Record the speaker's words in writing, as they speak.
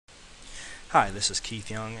Hi, this is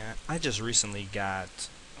Keith Young. I just recently got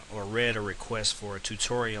or read a request for a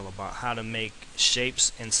tutorial about how to make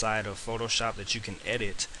shapes inside of Photoshop that you can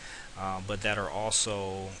edit, but that are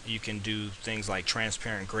also, you can do things like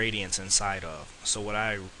transparent gradients inside of. So what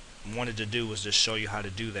I wanted to do was just show you how to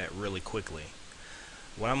do that really quickly.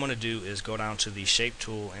 What I'm going to do is go down to the shape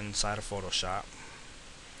tool inside of Photoshop,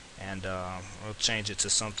 and we'll change it to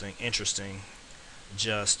something interesting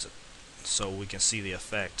just so we can see the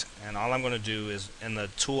effect. And all I'm going to do is, in the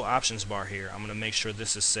tool options bar here, I'm going to make sure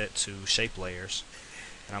this is set to shape layers,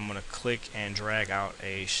 and I'm going to click and drag out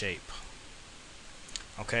a shape.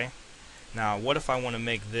 Okay, now what if I want to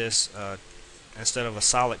make this instead of a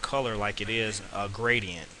solid color like it is, a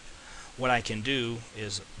gradient? What I can do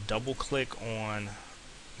is double click on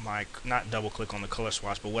my, not double click on the color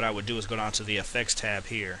swatch, but what I would do is go down to the effects tab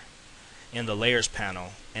here in the layers panel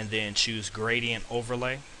and then choose gradient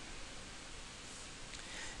overlay.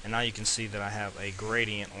 And now you can see that I have a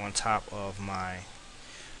gradient on top of my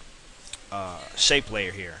shape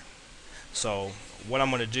layer here. So what I'm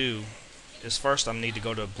going to do is, first I need to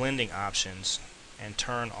go to blending options and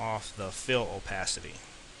turn off the fill opacity.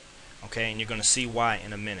 Okay, and you're going to see why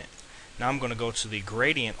in a minute. Now I'm going to go to the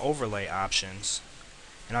gradient overlay options,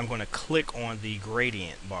 and I'm going to click on the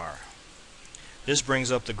gradient bar. This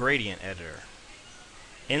brings up the gradient editor.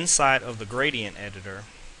 Inside of the gradient editor,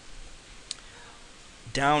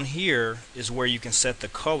 down here is where you can set the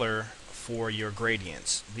color for your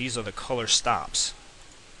gradients. These are the color stops.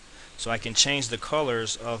 So I can change the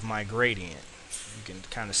colors of my gradient. You can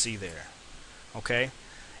kind of see there. Okay?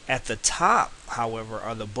 At the top, however,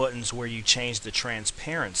 are the buttons where you change the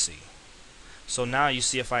transparency. So now you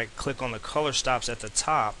see, if I click on the color stops at the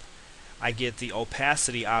top, I get the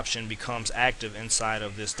opacity option becomes active inside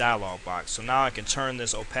of this dialog box. So now I can turn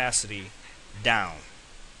this opacity down.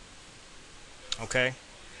 Okay,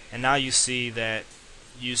 and now you see that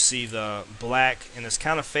the black, and it's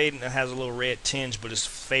kind of fading. It has a little red tinge, but it's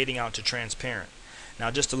fading out to transparent. Now,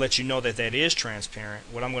 just to let you know that that is transparent,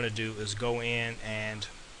 what I'm going to do is go in and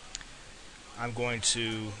I'm going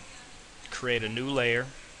to create a new layer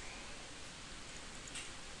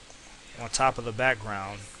on top of the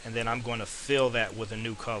background, and then I'm going to fill that with a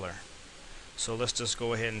new color. So let's just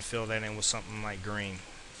go ahead and fill that in with something like green.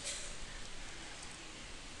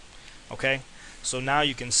 Okay, so now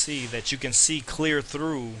you can see that you can see clear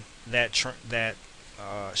through that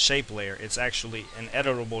shape layer. It's actually an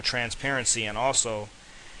editable transparency. And also,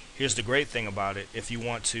 here's the great thing about it: if you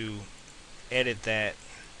want to edit that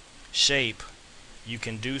shape, you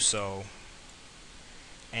can do so,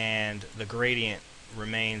 and the gradient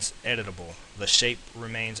remains editable. The shape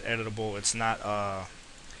remains editable. It's not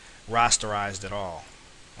rasterized at all.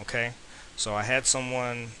 Okay, so I had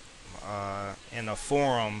someone in a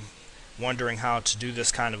forum wondering how to do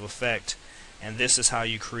this kind of effect, and this is how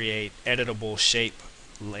you create editable shape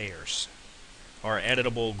layers, or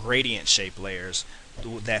editable gradient shape layers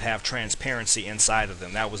that have transparency inside of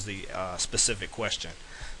them. That was the specific question.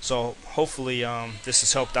 So hopefully this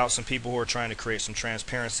has helped out some people who are trying to create some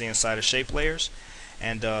transparency inside of shape layers,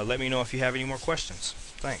 and let me know if you have any more questions.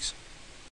 Thanks.